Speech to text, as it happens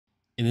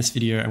In this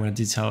video, I'm going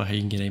to detail how you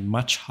can get a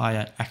much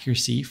higher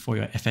accuracy for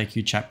your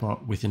FAQ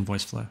chatbot within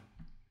Voiceflow.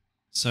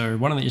 So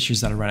one of the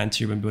issues that I ran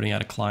into when building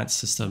out a client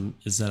system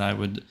is that I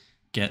would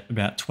get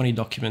about 20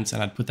 documents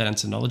and I'd put that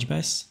into knowledge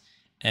base.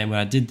 And when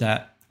I did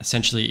that,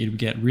 essentially it would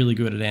get really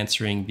good at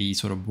answering the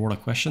sort of broader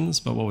questions.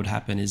 But what would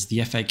happen is the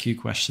FAQ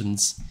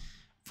questions,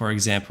 for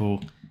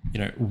example,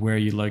 where are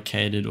you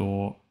located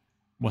or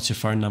what's your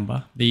phone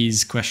number?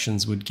 These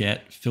questions would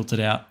get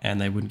filtered out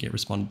and they wouldn't get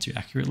responded to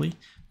accurately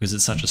because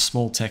it's such a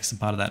small text, a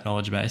part of that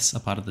knowledge base, a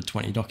part of the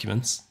 20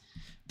 documents,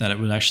 that it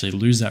would actually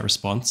lose that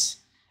response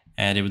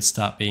and it would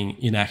start being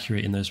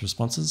inaccurate in those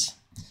responses.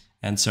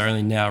 And so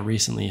only now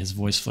recently has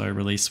Voiceflow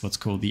released what's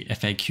called the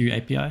FAQ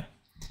API.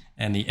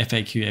 And the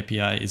FAQ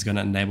API is going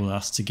to enable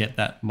us to get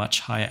that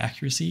much higher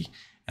accuracy.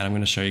 And I'm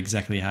going to show you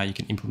exactly how you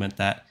can implement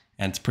that.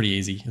 And it's pretty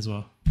easy as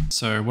well.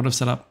 So what I've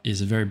set up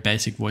is a very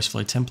basic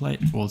Voiceflow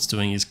template. All it's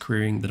doing is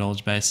querying the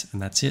knowledge base and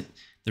that's it.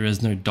 There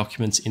is no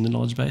documents in the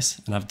knowledge base.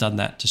 And I've done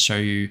that to show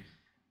you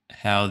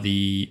how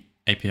the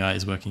API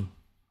is working.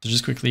 So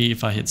just quickly,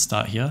 if I hit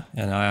start here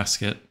and I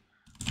ask it,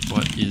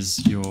 what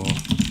is your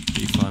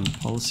refund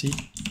policy?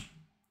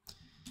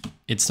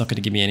 It's not going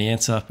to give me any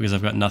answer because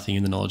I've got nothing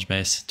in the knowledge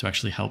base to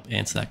actually help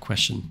answer that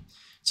question.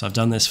 So I've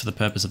done this for the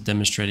purpose of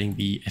demonstrating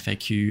the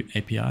FAQ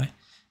API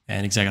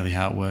and exactly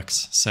how it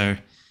works. So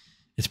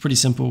it's pretty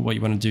simple. What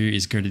you want to do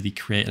is go to the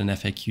create an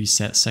FAQ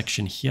set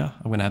section here.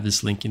 I'm going to have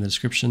this link in the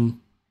description.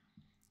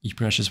 You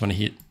pretty much just want to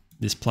hit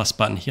this plus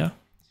button here.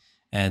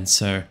 And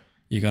so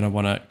you're going to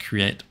want to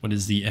create what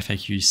is the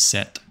FAQ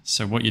set.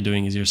 So what you're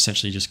doing is you're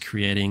essentially just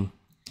creating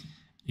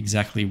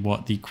exactly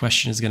what the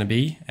question is going to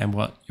be and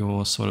what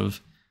your sort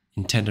of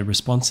intended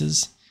response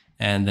is.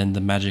 And then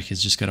the magic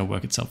is just going to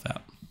work itself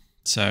out.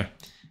 So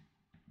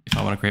if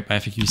I want to create my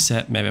FAQ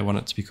set, maybe I want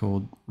it to be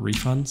called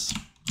refunds.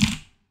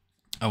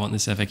 I want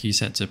this FAQ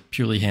set to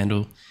purely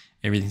handle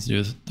everything to do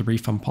with the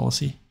refund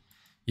policy.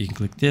 You can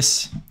click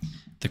this,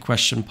 the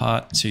question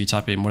part. So you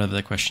type in whatever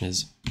the question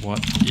is.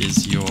 What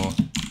is your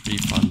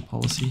refund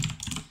policy?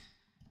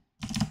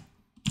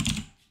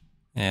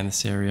 And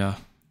this area,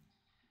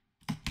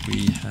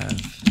 we have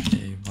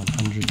a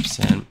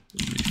 100%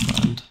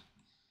 refund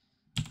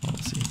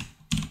policy.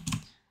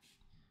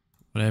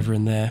 Whatever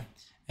in there.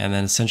 And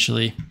then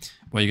essentially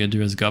what you're going to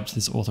do is go up to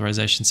this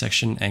authorization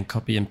section and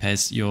copy and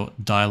paste your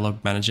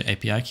Dialog Manager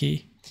API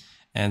key.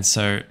 And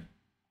so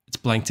it's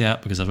blanked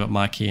out because I've got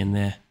my key in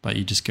there, but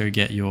you just go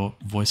get your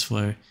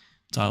Voiceflow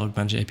Dialog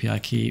Manager API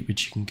key,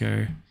 which you can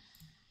go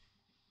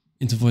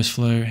into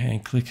Voiceflow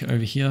and click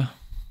over here,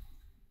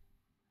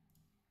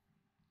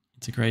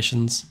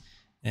 integrations,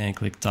 and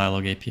click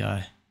Dialog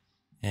API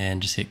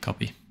and just hit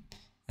copy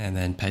and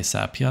then paste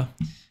that up here.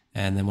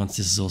 And then once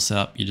this is all set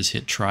up, you just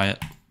hit try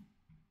it.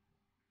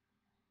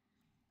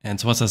 And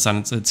so once that's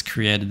done, it's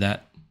created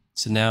that.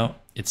 So now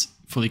it's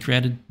fully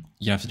created.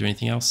 You don't have to do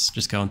anything else.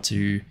 Just go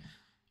into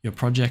your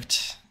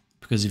project.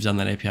 Because you've done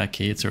that API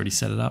key, it's already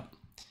set it up.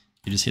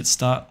 You just hit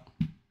start.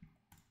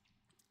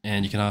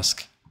 And you can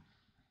ask,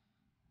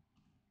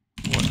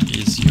 what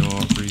is your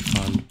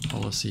refund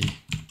policy?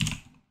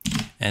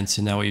 And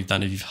so now what you've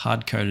done is you've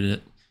hard coded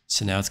it.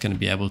 So now it's going to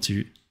be able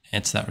to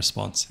answer that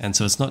response. And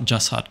so it's not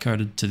just hard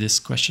coded to this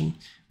question.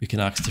 We can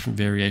ask different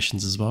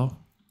variations as well.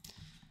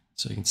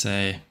 So you can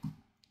say,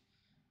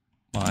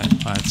 my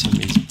item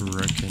is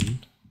broken.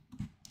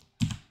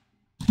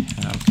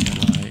 How can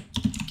I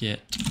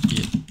get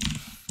it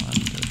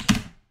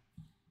funded?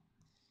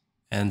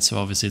 And so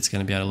obviously it's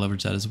going to be able to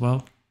leverage that as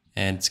well.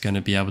 And it's going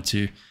to be able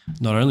to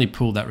not only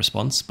pull that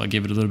response, but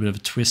give it a little bit of a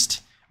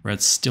twist where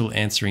it's still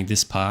answering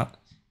this part,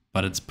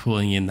 but it's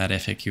pulling in that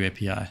FAQ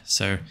API.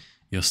 So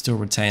you're still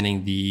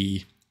retaining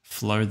the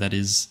flow that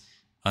is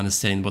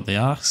understanding what they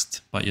asked,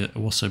 but you're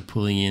also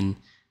pulling in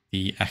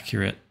the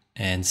accurate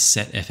and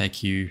set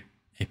FAQ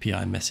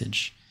API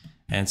message.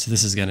 And so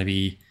this is going to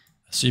be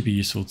a super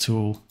useful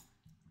tool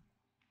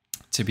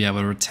to be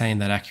able to retain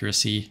that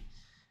accuracy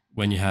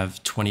when you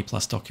have 20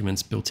 plus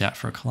documents built out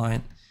for a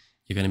client.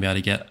 You're going to be able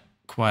to get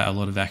quite a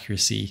lot of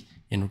accuracy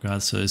in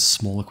regards to those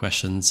smaller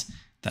questions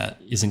that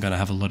isn't going to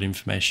have a lot of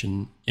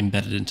information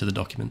embedded into the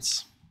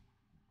documents.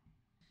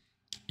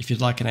 If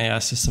you'd like an AI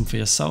system for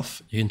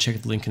yourself, you can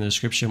check the link in the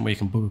description where you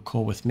can book a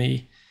call with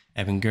me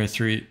and we can go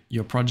through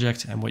your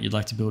project and what you'd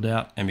like to build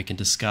out, and we can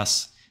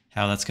discuss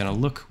how that's going to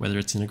look, whether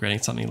it's integrating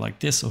something like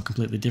this or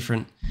completely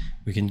different.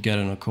 We can get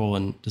on a call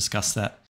and discuss that.